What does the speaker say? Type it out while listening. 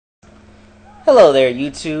Hello there,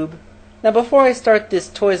 YouTube. Now before I start this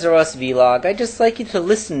Toys R Us vlog, I'd just like you to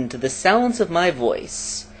listen to the sounds of my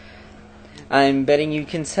voice. I'm betting you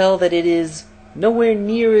can tell that it is nowhere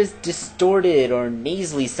near as distorted or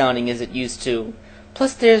nasally sounding as it used to.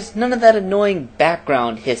 Plus there's none of that annoying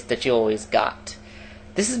background hiss that you always got.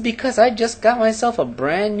 This is because I just got myself a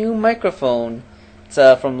brand new microphone. It's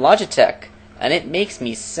from Logitech, and it makes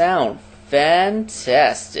me sound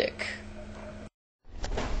fantastic.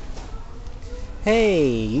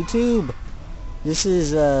 Hey, YouTube! This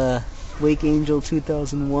is, Wake Angel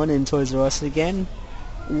 2001 in Toys R Us again.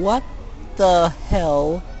 What the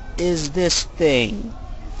hell is this thing?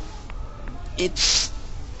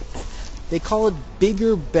 They call it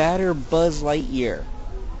Bigger, Badder Buzz Lightyear.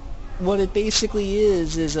 What it basically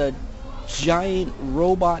is a giant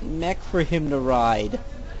robot mech for him to ride.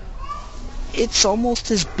 It's almost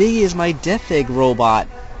as big as my Death Egg robot,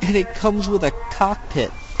 and it comes with a cockpit.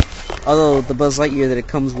 Although the Buzz Lightyear that it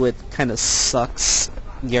comes with kind of sucks.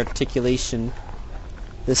 The articulation.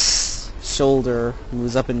 This shoulder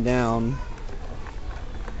moves up and down.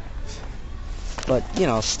 But, you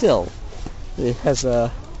know, still. It has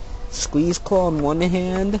a squeeze claw on one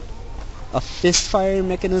hand, a fist fire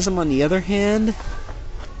mechanism on the other hand.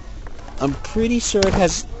 I'm pretty sure it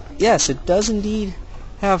has... Yes, it does indeed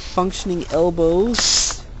have functioning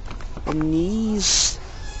elbows and knees.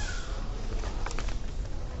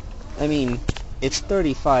 I mean, it's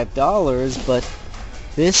 $35, but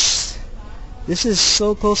this is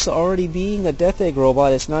so close to already being a Death Egg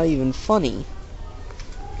robot, it's not even funny.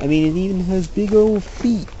 I mean, it even has big old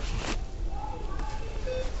feet.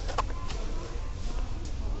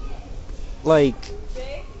 Like,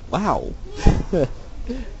 wow. Oh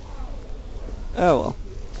well.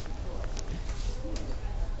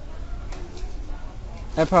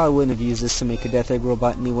 I probably wouldn't have used this to make a Death Egg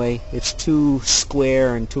robot anyway. It's too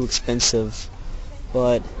square and too expensive.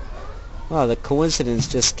 But, wow, the coincidence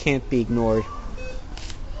just can't be ignored.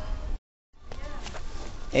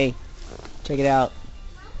 Hey, check it out.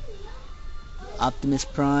 Optimus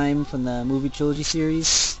Prime from the movie trilogy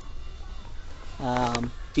series.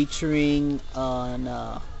 Featuring on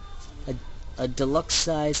a deluxe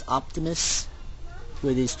size Optimus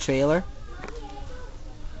with his trailer.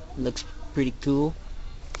 Looks pretty cool.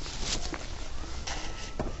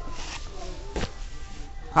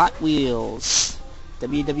 Hot Wheels,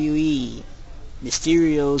 WWE,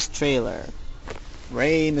 Mysterio's trailer,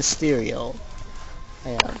 Rey Mysterio. I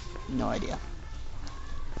have no idea.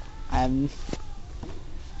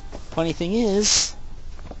 Funny thing is,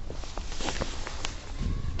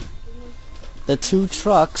 the two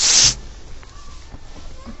trucks.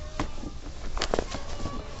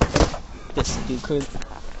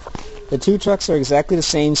 The two trucks are exactly the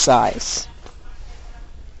same size.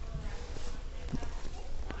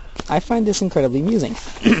 I find this incredibly amusing.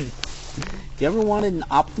 If you ever wanted an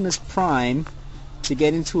Optimus Prime to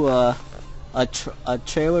get into a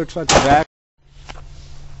trailer truck drag...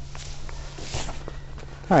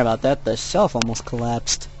 Sorry about that, the shelf almost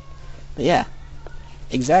collapsed. But yeah,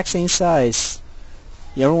 exact same size.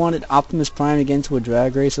 You ever wanted Optimus Prime to get into a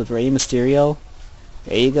drag race with Rey Mysterio?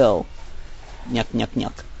 There you go. Nyuk nyuk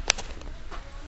nyuk.